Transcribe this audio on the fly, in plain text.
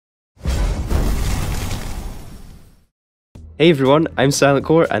Hey everyone, I'm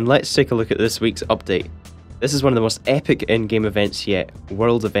Silentcore and let's take a look at this week's update. This is one of the most epic in-game events yet,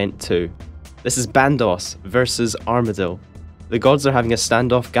 World Event 2. This is Bandos versus Armadil. The gods are having a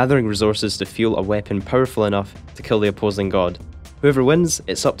standoff gathering resources to fuel a weapon powerful enough to kill the opposing god. Whoever wins,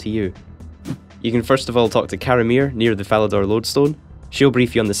 it's up to you. You can first of all talk to Karamir near the Falador lodestone. She'll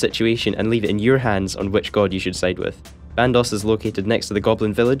brief you on the situation and leave it in your hands on which god you should side with. Bandos is located next to the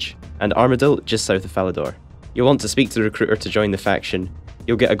Goblin village, and Armadil just south of Falador. You'll want to speak to the recruiter to join the faction.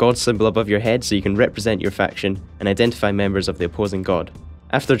 You'll get a god symbol above your head so you can represent your faction and identify members of the opposing god.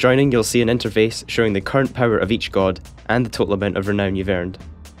 After joining, you'll see an interface showing the current power of each god and the total amount of renown you've earned.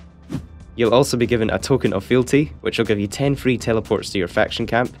 You'll also be given a token of fealty, which will give you 10 free teleports to your faction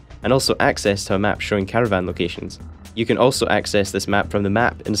camp and also access to a map showing caravan locations. You can also access this map from the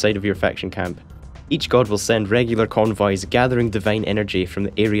map inside of your faction camp. Each god will send regular convoys gathering divine energy from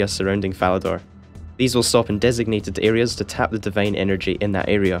the area surrounding Falador. These will stop in designated areas to tap the divine energy in that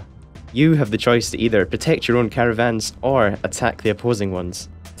area. You have the choice to either protect your own caravans or attack the opposing ones.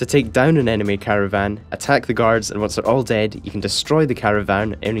 To take down an enemy caravan, attack the guards, and once they're all dead, you can destroy the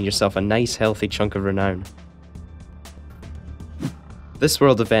caravan, earning yourself a nice healthy chunk of renown. This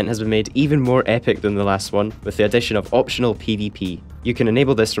world event has been made even more epic than the last one with the addition of optional PvP. You can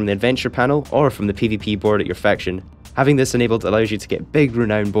enable this from the adventure panel or from the PvP board at your faction. Having this enabled allows you to get big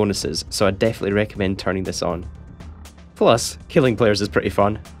renown bonuses, so I definitely recommend turning this on. Plus, killing players is pretty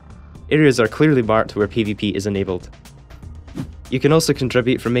fun. Areas are clearly marked where PvP is enabled. You can also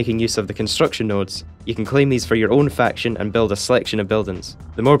contribute from making use of the construction nodes. You can claim these for your own faction and build a selection of buildings.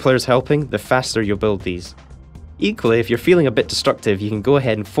 The more players helping, the faster you'll build these. Equally, if you're feeling a bit destructive, you can go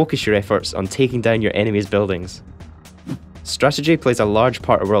ahead and focus your efforts on taking down your enemy's buildings. Strategy plays a large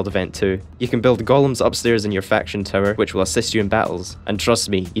part of World Event 2. You can build golems upstairs in your faction tower, which will assist you in battles, and trust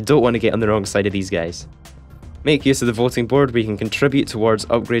me, you don't want to get on the wrong side of these guys. Make use of the voting board where you can contribute towards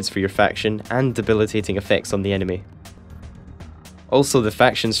upgrades for your faction and debilitating effects on the enemy. Also the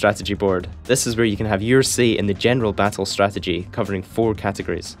faction strategy board. This is where you can have your say in the general battle strategy, covering 4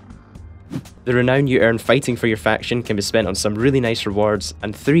 categories. The renown you earn fighting for your faction can be spent on some really nice rewards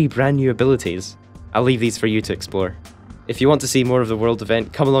and 3 brand new abilities. I'll leave these for you to explore. If you want to see more of the world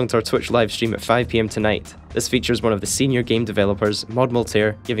event, come along to our Twitch live stream at 5 PM tonight. This features one of the senior game developers, Mod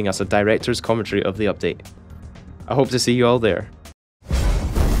Maltair, giving us a director's commentary of the update. I hope to see you all there.